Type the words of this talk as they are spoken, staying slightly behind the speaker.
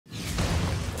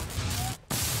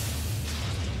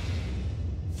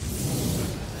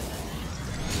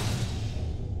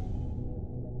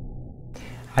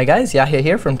Hi guys, Yahia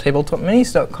here from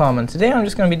tabletopminis.com, and today I'm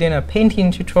just going to be doing a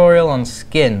painting tutorial on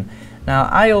skin. Now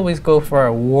I always go for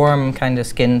a warm kind of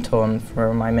skin tone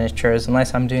for my miniatures,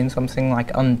 unless I'm doing something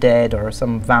like undead or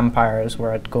some vampires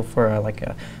where I'd go for like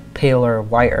a paler,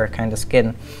 whiter kind of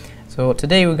skin. So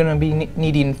today we're going to be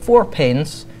needing 4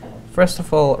 paints. First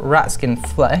of all, rat skin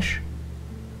flesh.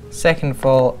 Second of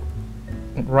all,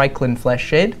 Reikland flesh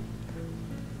shade.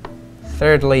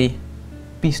 Thirdly,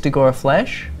 Beastigore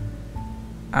flesh.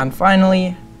 And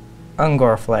finally,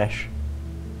 Ungor flesh.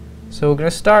 So we're going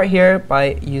to start here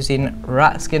by using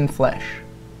rat skin flesh.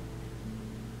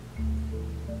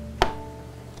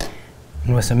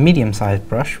 And with a medium-sized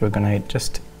brush, we're going to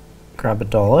just grab a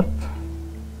dollop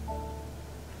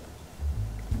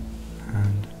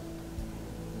and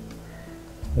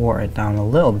water it down a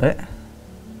little bit.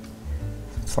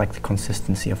 It's like the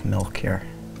consistency of milk here.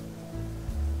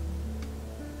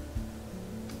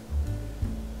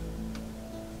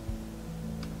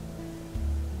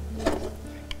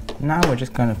 Now we're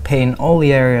just going to paint all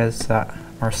the areas that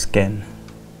are skin.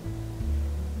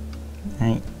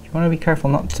 And you want to be careful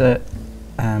not to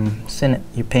thin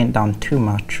your paint down too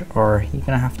much, or you're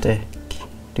going to have to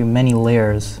do many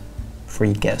layers before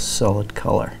you get a solid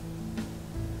color.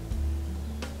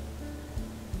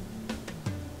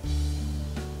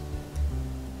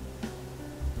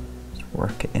 Just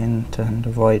work it in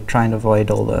to try and avoid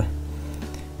all the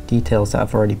details that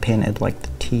I've already painted, like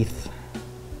the teeth.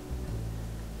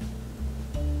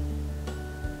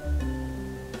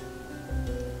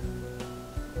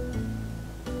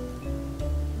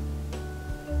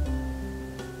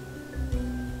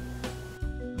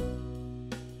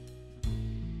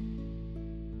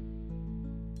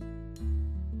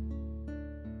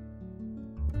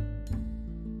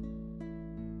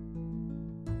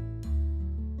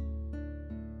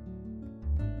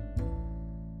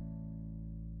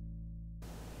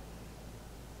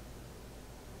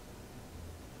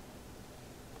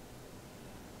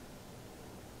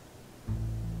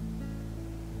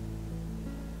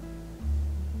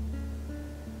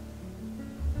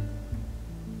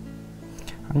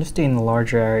 I'm just doing the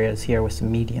larger areas here with a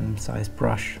medium-sized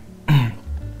brush.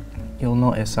 You'll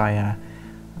notice I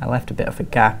left a bit of a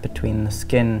gap between the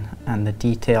skin and the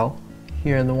detail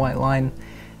here in the white line.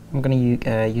 I'm going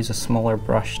to use a smaller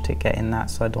brush to get in that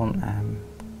so I don't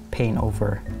paint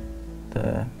over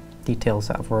the details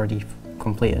that I've already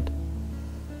completed.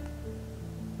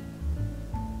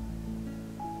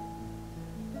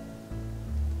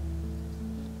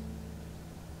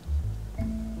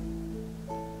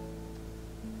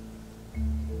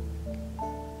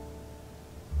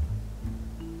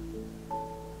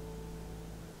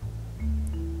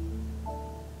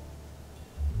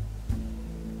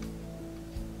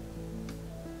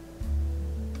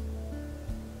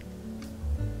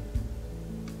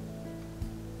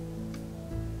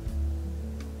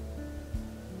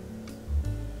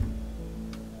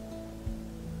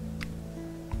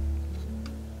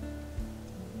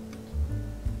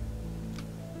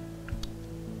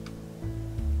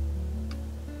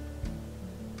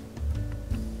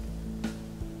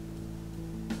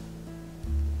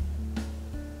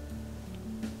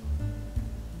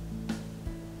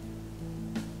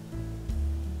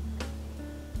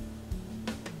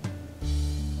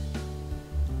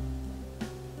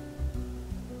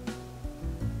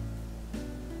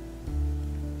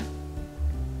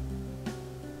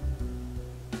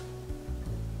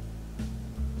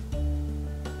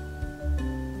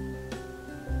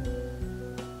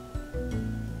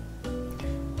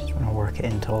 Work it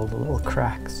into all the little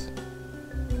cracks.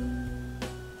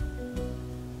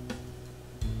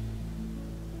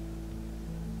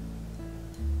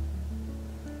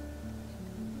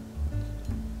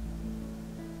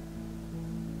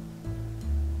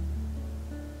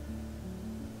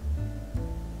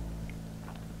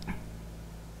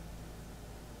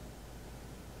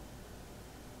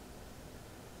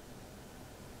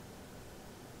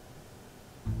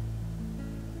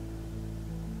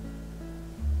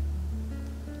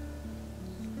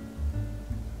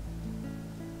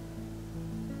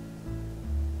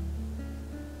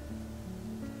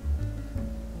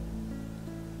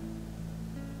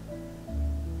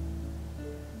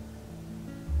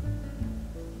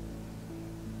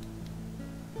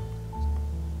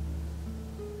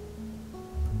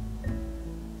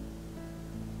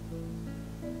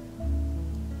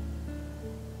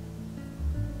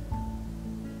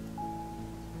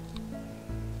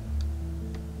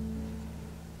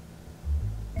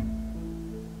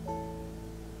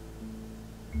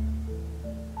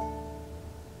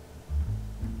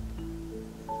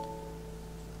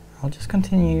 I'll just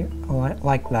continue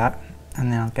like that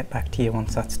and then I'll get back to you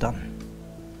once that's done.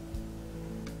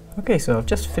 Okay, so I've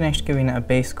just finished giving it a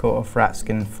base coat of rat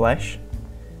skin flesh.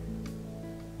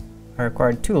 I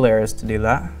required 2 layers to do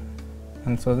that,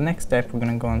 and so the next step we're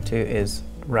going to go on to is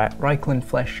Reichlin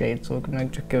flesh shade, so we're going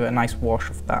to just give it a nice wash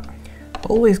of that.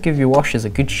 Always give your washes a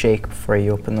good shake before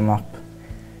you open them up.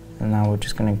 And now we're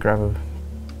just going to grab a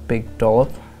big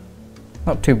dollop,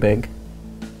 not too big,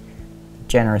 a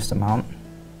generous amount,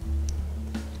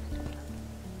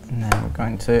 and then we're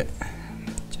going to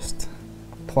just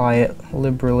apply it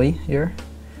liberally here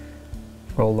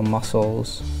for all the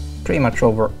muscles, pretty much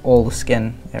over all the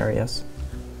skin areas.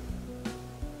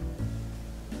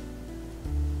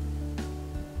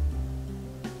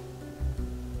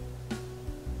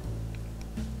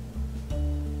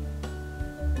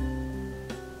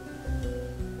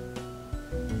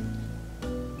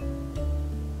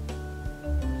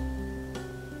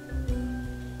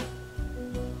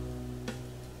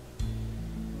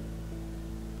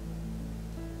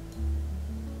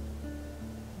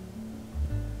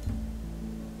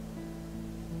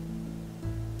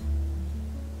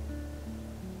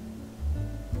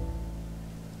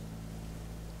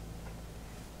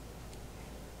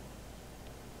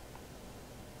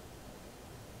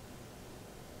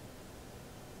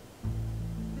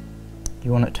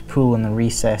 You want it to pool in the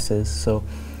recesses, so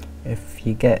if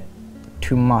you get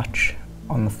too much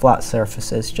on the flat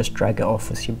surfaces, just drag it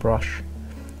off with your brush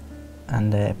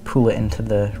and pull it into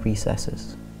the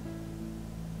recesses.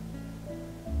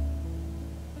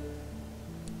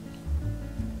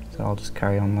 So I'll just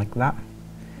carry on like that.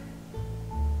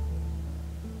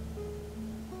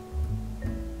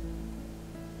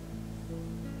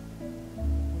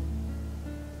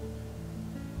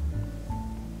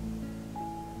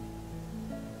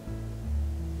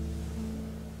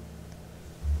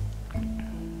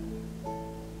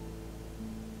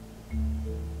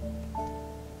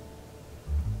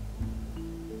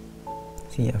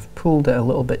 See, I've pulled it a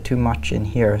little bit too much in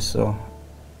here, so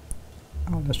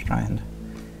I'll just try and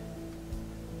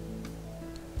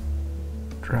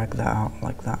drag that out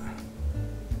like that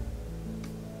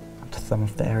onto some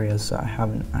of the areas that I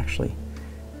haven't actually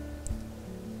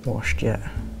washed yet.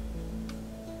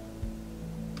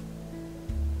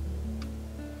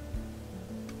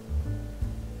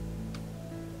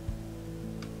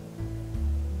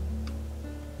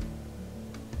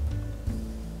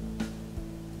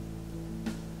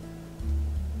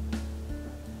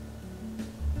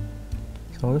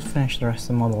 So I'll just finish the rest of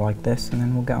the model like this, and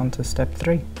then we'll get on to step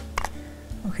 3.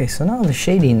 Okay, so now the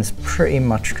shading's pretty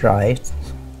much dry. It's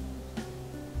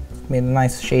made a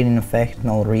nice shading effect in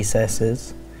all the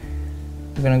recesses.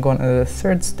 We're going to go on to the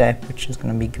 3rd step, which is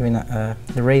going to be giving it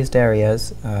the raised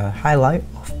areas a highlight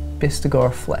of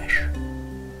Bistigor flesh.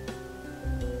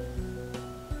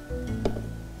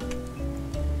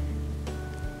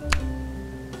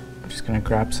 I'm just going to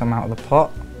grab some out of the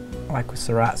pot, like with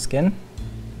the rat skin.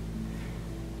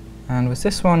 And with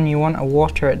this one, you want to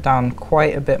water it down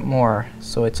quite a bit more,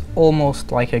 so it's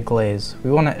almost like a glaze.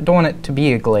 We don't want it to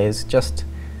be a glaze, just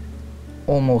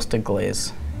almost a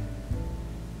glaze.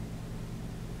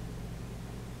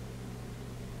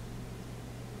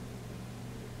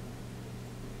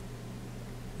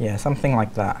 Yeah, something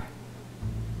like that.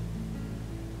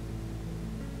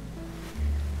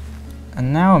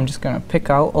 And now I'm just going to pick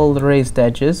out all the raised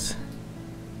edges.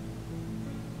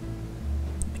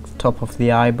 Top of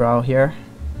the eyebrow here,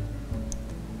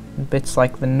 bits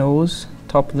like the nose,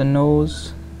 top of the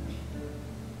nose,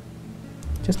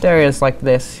 just areas like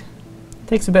this. It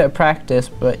takes a bit of practice,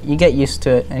 but you get used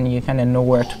to it and you kind of know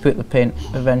where to put the paint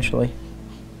eventually.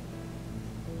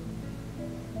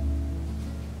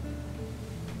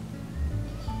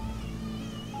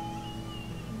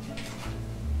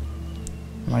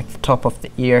 Like the top of the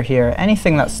ear here,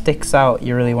 anything that sticks out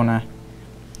you really want to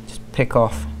just pick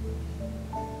off.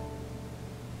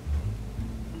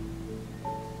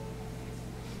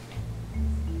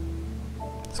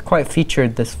 Quite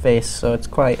featured, this face, so it's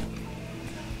quite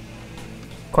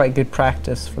good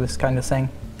practice for this kind of thing.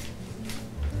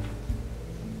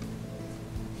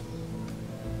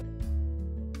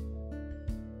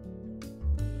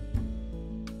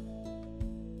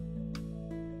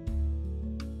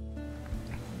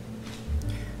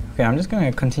 Okay, I'm just going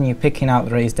to continue picking out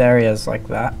the raised areas like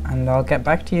that, and I'll get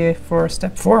back to you for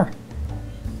step 4.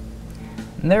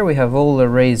 And there we have all the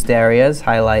raised areas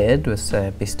highlighted with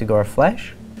Bistigor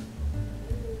flesh.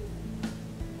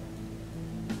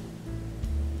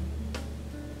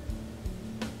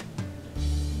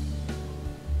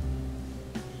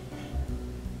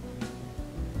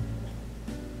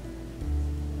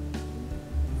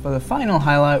 For the final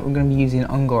highlight, we're going to be using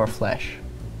Ungor flesh.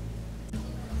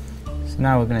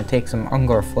 now we're going to take some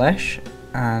Ungor flesh,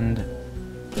 and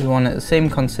we want it the same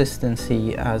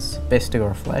consistency as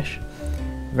Bestigor flesh,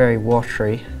 very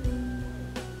watery.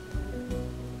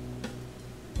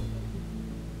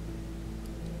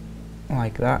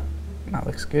 Like that. That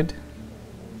looks good.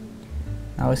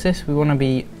 Now with this we want to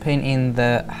be painting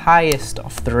the highest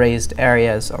of the raised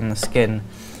areas on the skin,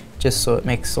 just so it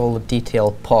makes all the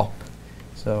detail pop.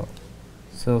 So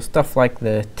stuff like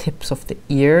the tips of the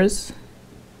ears,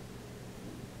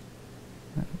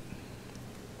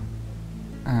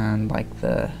 and like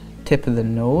the tip of the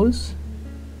nose,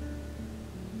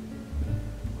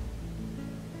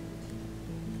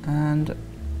 and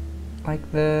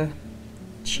like the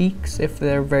cheeks if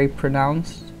they're very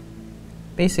pronounced.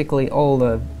 Basically all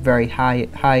the very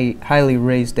highly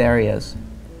raised areas.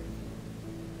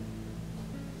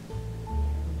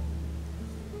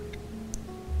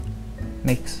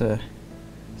 Makes the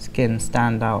skin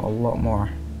stand out a lot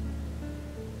more.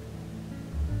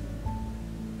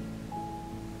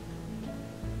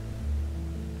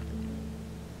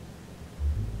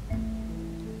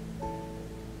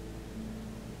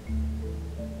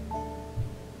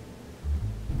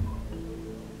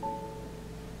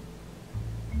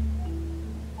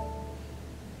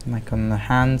 Like on the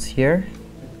hands here,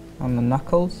 on the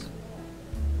knuckles.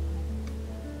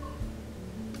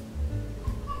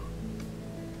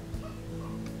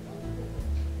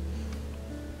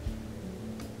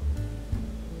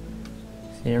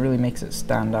 See, it really makes it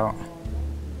stand out.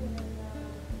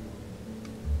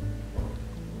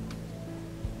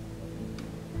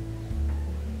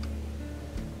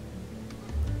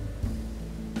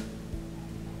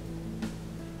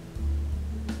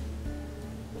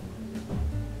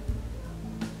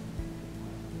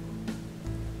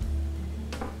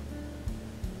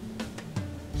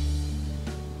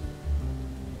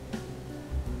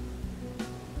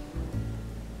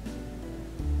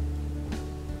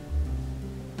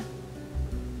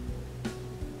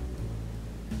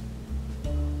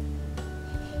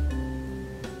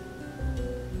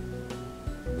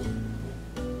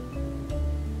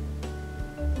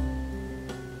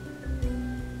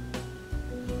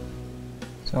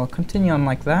 So I'll continue on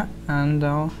like that, and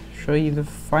I'll show you the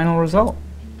final result.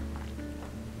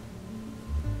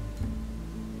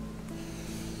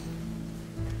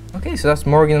 Okay, so that's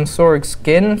Morg and Thorg's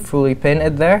skin fully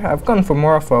painted there. I've gone for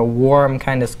more of a warm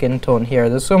kind of skin tone here.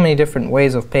 There's so many different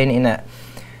ways of painting it.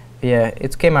 But yeah,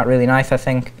 it's came out really nice, I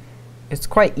think. It's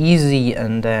quite easy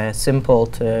and simple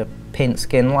to paint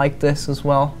skin like this as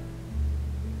well.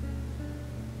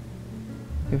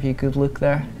 Give you a good look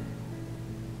there.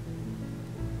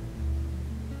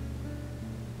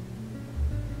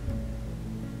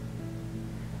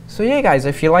 So yeah guys,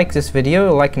 if you like this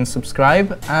video, like and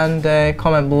subscribe, and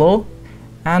comment below,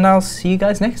 and I'll see you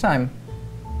guys next time.